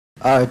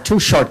Two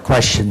short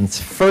questions.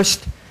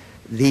 First,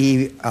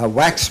 the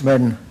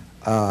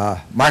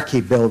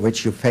Waxman-Markey bill,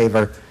 which you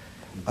favor,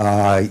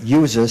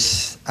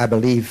 uses, I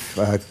believe,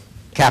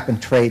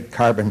 cap-and-trade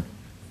carbon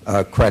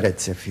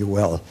credits, if you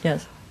will.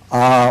 Yes.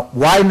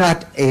 Why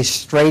not a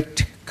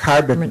straight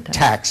carbon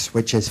tax,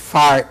 which is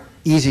far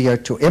easier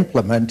to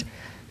implement,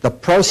 the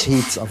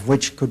proceeds of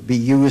which could be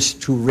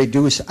used to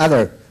reduce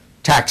other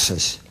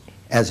taxes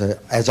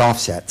as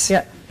offsets?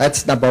 Yeah.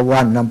 That's number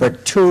one. Number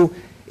two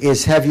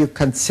is, have you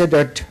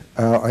considered,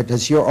 or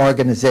does your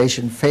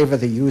organization favor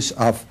the use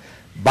of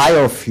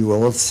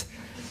biofuels,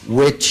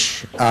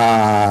 which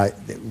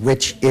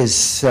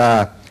is,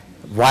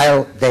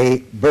 while they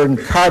burn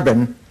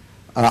carbon,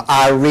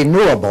 are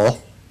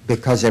renewable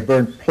because they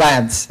burn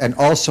plants, and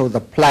also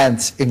the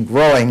plants in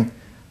growing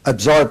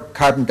absorb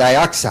carbon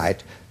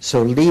dioxide,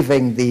 so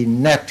leaving the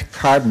net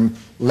carbon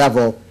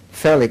level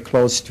fairly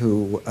close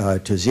to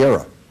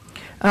zero?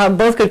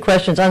 Both good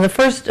questions. On the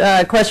first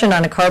question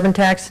on a carbon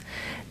tax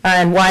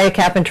and why a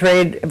cap and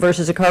trade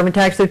versus a carbon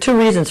tax, there are two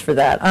reasons for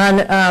that.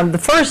 On the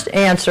first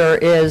answer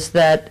is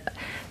that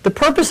the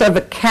purpose of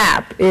a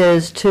cap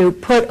is to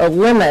put a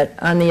limit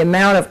on the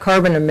amount of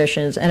carbon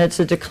emissions, and it's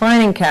a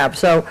declining cap.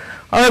 So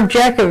our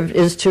objective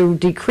is to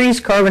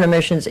decrease carbon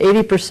emissions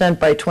 80%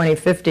 by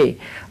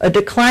 2050. A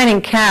declining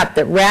cap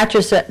that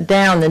ratchets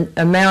down the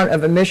amount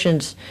of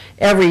emissions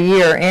every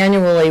year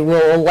annually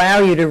will allow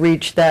you to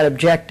reach that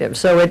objective.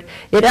 So it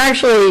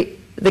actually,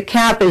 the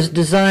cap is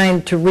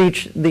designed to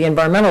reach the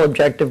environmental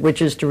objective, which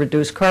is to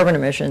reduce carbon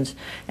emissions.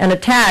 And a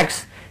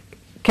tax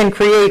can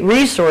create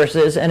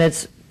resources, and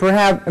it's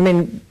perhaps, I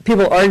mean,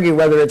 people argue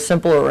whether it's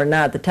simpler or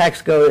not. The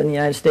tax code in the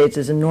United States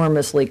is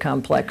enormously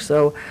complex,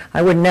 so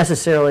I wouldn't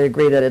necessarily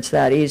agree that it's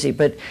that easy.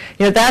 But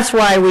that's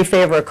why we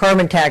favor a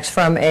carbon tax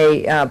from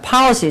a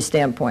policy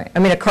standpoint. I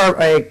mean, a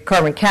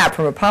carbon cap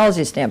from a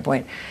policy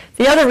standpoint.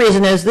 The other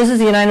reason is this is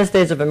the United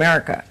States of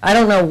America. I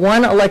don't know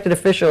one elected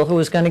official who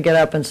is going to get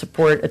up and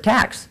support a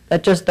tax.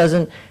 That just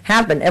doesn't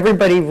happen.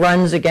 Everybody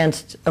runs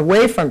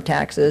away from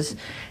taxes,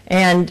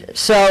 and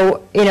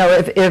so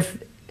if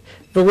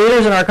the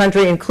leaders in our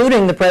country,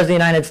 including the President of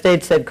the United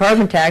States, said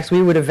carbon tax,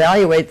 we would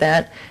evaluate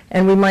that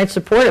and we might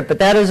support it. But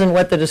that isn't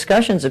what the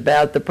discussion's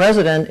about. The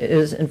President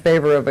is in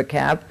favor of a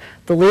cap.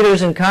 The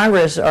leaders in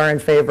Congress are in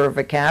favor of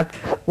a cap.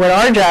 What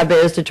our job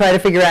is to try to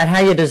figure out how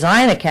you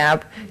design a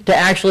cap to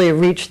actually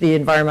reach the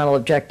environmental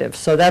objectives.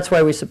 So that's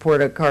why we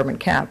support a carbon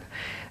cap.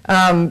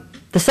 The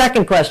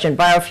second question,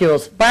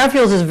 biofuels.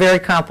 Biofuels is a very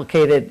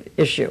complicated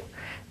issue.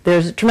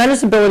 There's a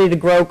tremendous ability to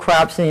grow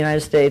crops in the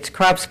United States.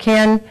 Crops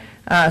can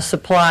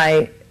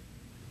supply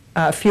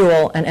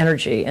fuel and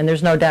energy, and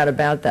there's no doubt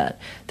about that.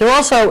 There are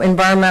also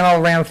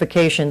environmental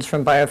ramifications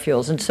from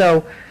biofuels, and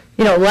so,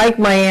 like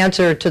my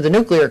answer to the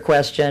nuclear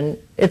question,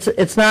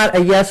 it's not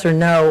a yes or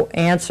no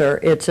answer.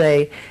 It's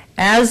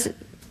as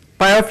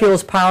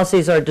biofuels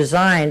policies are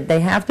designed,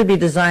 they have to be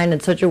designed in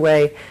such a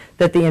way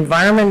that the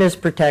environment is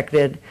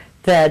protected,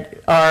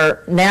 that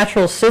our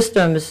natural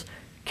systems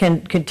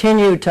can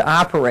continue to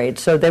operate,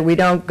 so that we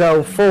don't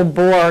go full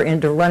bore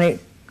into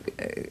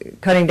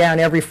cutting down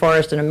every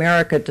forest in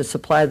America to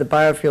supply the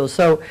biofuels.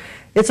 So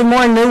it's a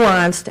more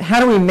nuanced, how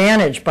do we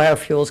manage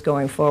biofuels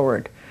going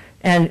forward?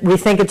 And we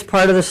think it's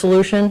part of the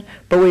solution,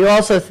 but we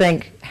also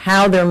think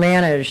how they're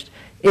managed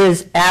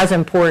is as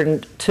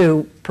important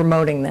to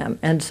promoting them.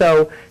 And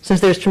so since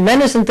there's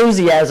tremendous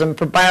enthusiasm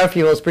for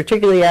biofuels,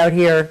 particularly out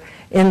here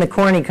in the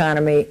corn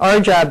economy, our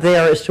job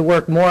there is to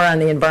work more on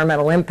the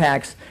environmental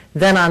impacts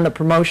than on the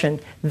promotion.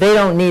 They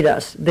don't need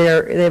us.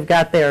 They've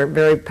got their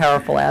very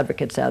powerful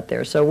advocates out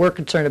there. So we're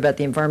concerned about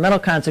the environmental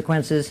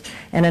consequences,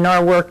 and in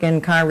our work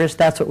in Congress,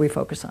 that's what we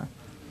focus on.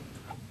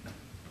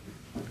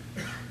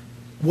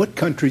 What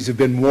countries have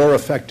been more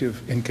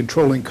effective in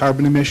controlling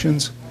carbon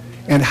emissions,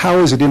 and how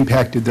has it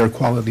impacted their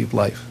quality of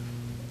life?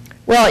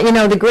 Well,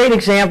 the great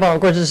example,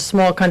 of course, it's a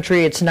small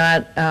country. It's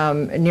not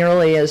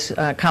nearly as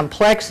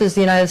complex as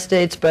the United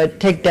States, but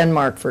take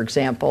Denmark, for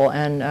example.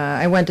 And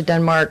I went to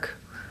Denmark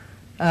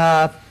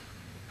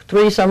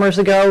 3 summers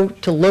ago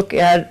to look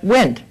at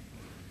wind,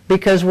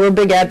 because we're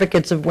big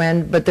advocates of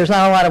wind, but there's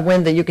not a lot of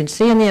wind that you can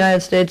see in the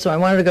United States, so I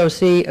wanted to go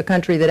see a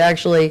country that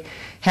actually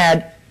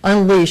had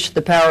unleashed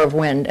the power of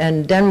wind,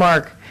 and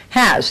Denmark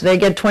has. They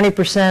get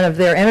 20% of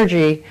their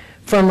energy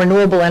from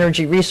renewable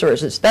energy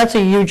resources. That's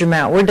a huge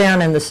amount. We're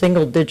down in the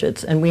single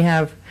digits, and we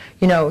have,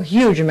 a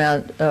huge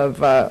amount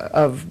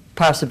of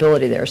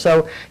possibility there.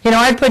 So,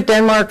 I'd put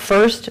Denmark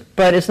first,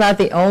 but it's not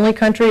the only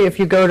country. If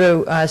you go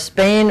to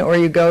Spain or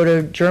you go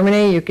to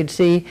Germany, you could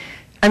see,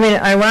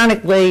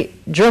 ironically,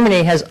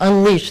 Germany has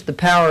unleashed the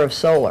power of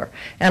solar.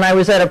 And I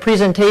was at a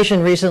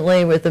presentation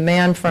recently with a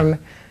man from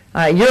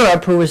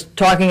Europe who was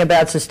talking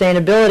about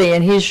sustainability,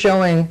 and he's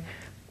showing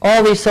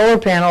all these solar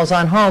panels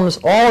on homes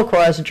all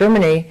across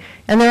Germany,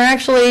 and they're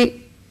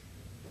actually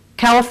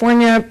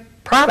California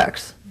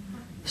products.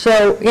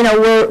 So,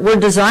 we're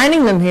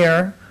designing them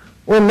here,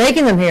 we're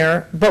making them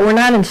here, but we're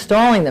not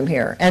installing them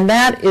here, and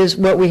that is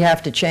what we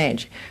have to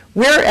change.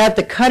 We're at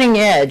the cutting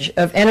edge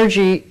of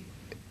energy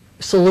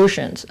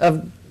solutions,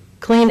 of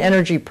clean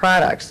energy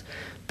products.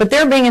 But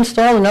they're being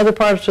installed in other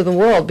parts of the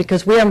world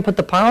because we haven't put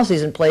the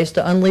policies in place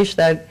to unleash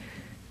that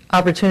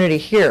opportunity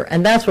here.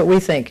 And that's what we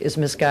think is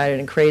misguided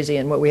and crazy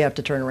and what we have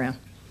to turn around.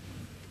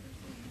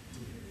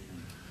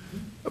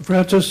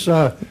 Francis,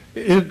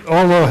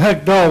 although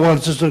Heck Dahl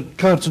wants us to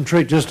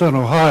concentrate just on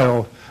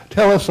Ohio,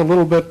 tell us a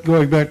little bit,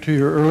 going back to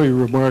your earlier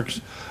remarks,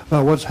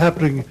 about what's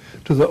happening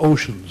to the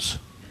oceans.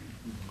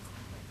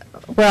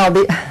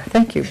 Well,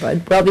 thank you,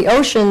 Bud. Well, the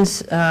oceans,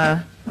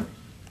 the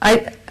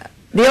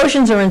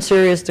oceans are in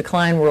serious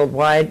decline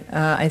worldwide.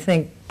 I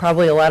think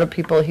probably a lot of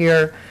people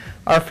here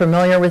are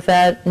familiar with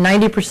that.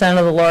 90%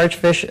 of the large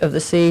fish of the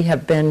sea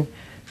have been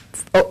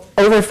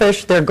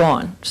overfished. They're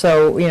gone.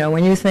 So, you know,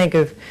 when you think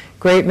of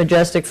great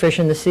majestic fish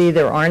in the sea,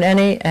 there aren't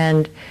any,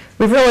 and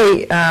we've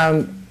really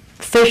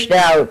fished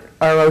out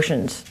our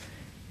oceans.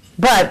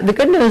 But the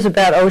good news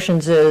about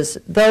oceans is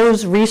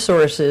those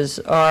resources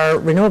are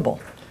renewable.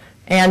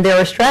 And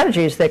there are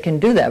strategies that can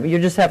do that, but you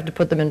just have to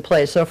put them in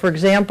place. So, for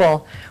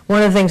example,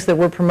 one of the things that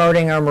we're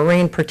promoting are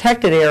marine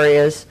protected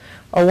areas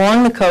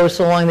along the coast,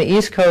 along the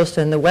East Coast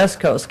and the West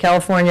Coast.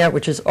 California,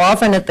 which is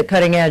often at the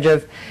cutting edge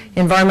of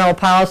environmental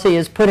policy,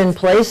 has put in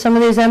place some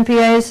of these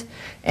MPAs.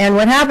 And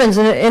what happens,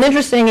 and an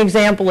interesting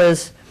example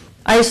is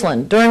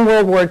Iceland. During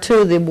World War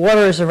II, the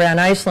waters around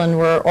Iceland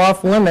were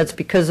off limits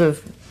because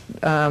of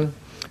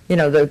you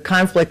know, the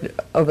conflict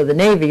over the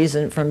navies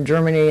and from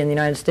Germany and the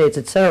United States,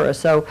 et cetera.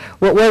 So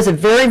what was a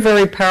very,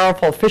 very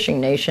powerful fishing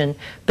nation,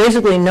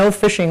 basically no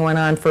fishing went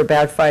on for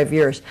about 5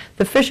 years.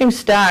 The fishing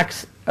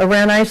stocks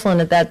around Iceland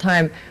at that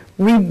time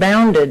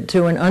rebounded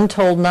to an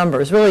untold number.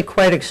 It was really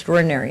quite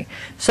extraordinary.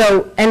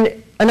 So,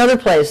 and another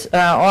place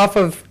off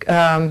of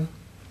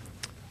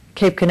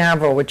Cape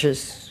Canaveral, which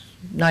is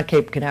not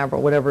Cape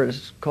Canaveral, whatever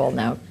it's called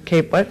now.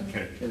 Cape what?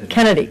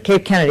 Kennedy.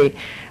 Cape Kennedy.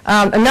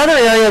 Another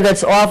area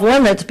that's off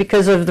limits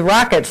because of the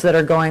rockets that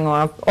are going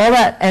off, all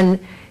that. And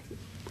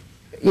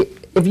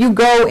if you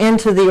go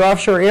into the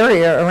offshore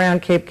area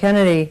around Cape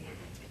Kennedy,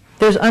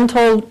 there's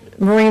untold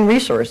marine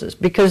resources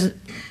because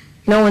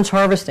no one's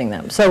harvesting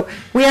them. So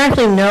we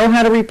actually know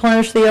how to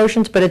replenish the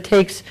oceans, but it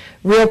takes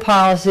real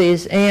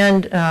policies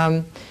and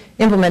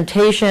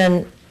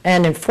implementation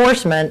and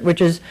enforcement,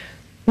 which is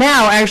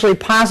now actually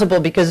possible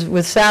because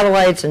with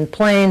satellites and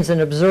planes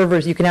and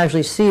observers, you can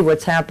actually see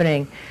what's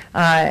happening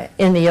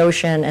in the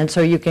ocean, and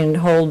so you can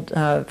hold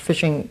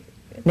fishing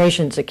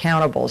nations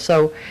accountable.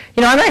 So,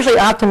 you know, I'm actually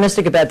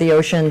optimistic about the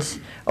oceans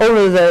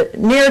over the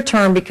near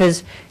term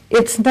because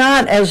it's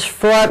not as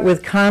fraught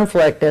with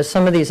conflict as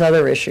some of these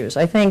other issues.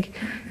 I think,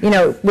 you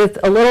know, with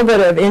a little bit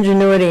of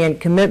ingenuity and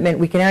commitment,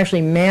 we can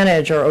actually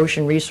manage our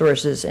ocean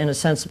resources in a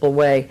sensible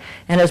way.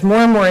 And as more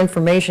and more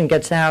information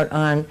gets out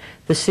on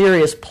the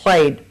serious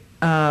plight,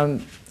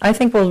 I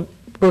think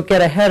we'll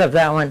get ahead of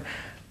that one.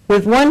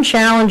 With one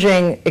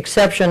challenging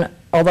exception,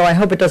 although I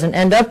hope it doesn't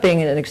end up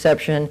being an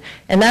exception,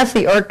 and that's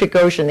the Arctic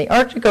Ocean. The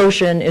Arctic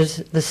Ocean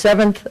is the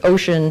 7th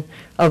ocean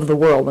of the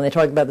world. When they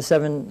talk about the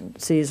 7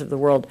 seas of the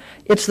world,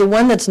 it's the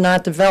one that's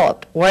not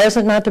developed. Why is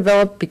it not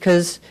developed?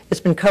 Because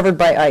it's been covered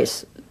by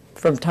ice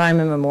from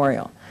time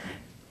immemorial.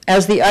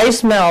 As the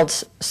ice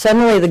melts,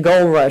 suddenly the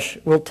gold rush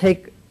will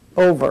take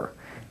over,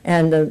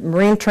 and the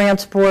marine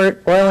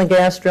transport, oil and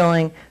gas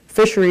drilling,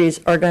 fisheries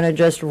are going to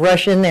just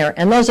rush in there,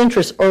 and those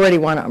interests already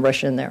want to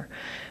rush in there.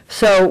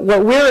 So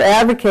what we're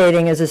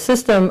advocating is a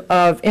system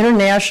of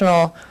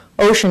international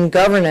ocean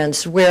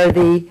governance where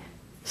the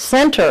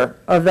center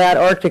of that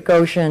Arctic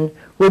Ocean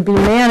would be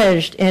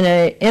managed in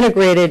an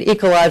integrated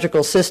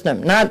ecological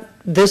system, not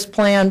this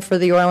plan for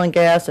the oil and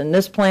gas and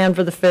this plan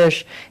for the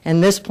fish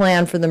and this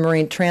plan for the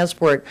marine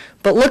transport,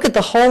 but look at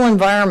the whole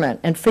environment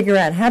and figure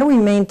out how do we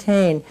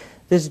maintain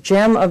this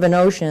gem of an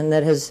ocean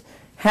that has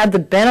had the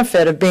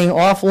benefit of being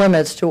off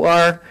limits to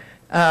our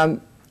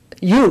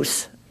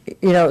use,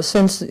 you know,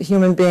 since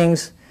human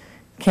beings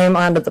came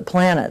onto the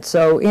planet.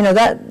 So, you know,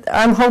 that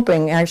I'm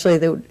hoping actually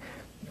that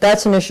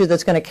that's an issue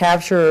that's going to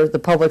capture the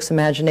public's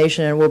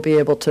imagination, and we'll be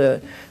able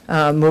to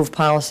move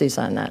policies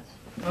on that.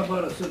 How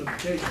about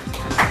acidification?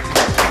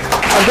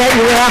 I'll get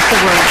you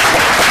afterwards.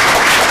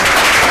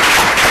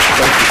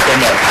 Thank you so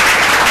much.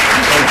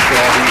 Thanks for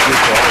all you do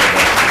for all of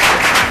us.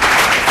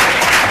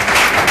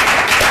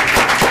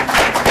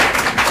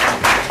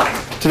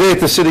 Today at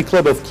the City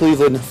Club of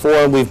Cleveland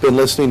Forum, we've been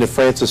listening to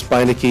Francis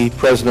Beinecke,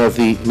 President of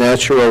the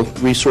Natural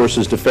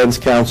Resources Defense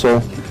Council.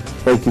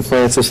 Thank you,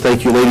 Francis.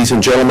 Thank you, ladies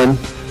and gentlemen.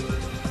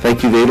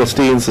 Thank you, the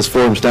Edelsteins. This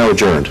forum is now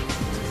adjourned.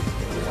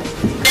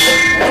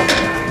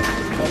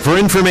 For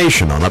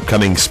information on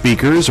upcoming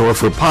speakers or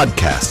for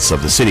podcasts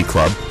of the City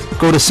Club,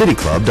 go to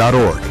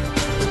cityclub.org.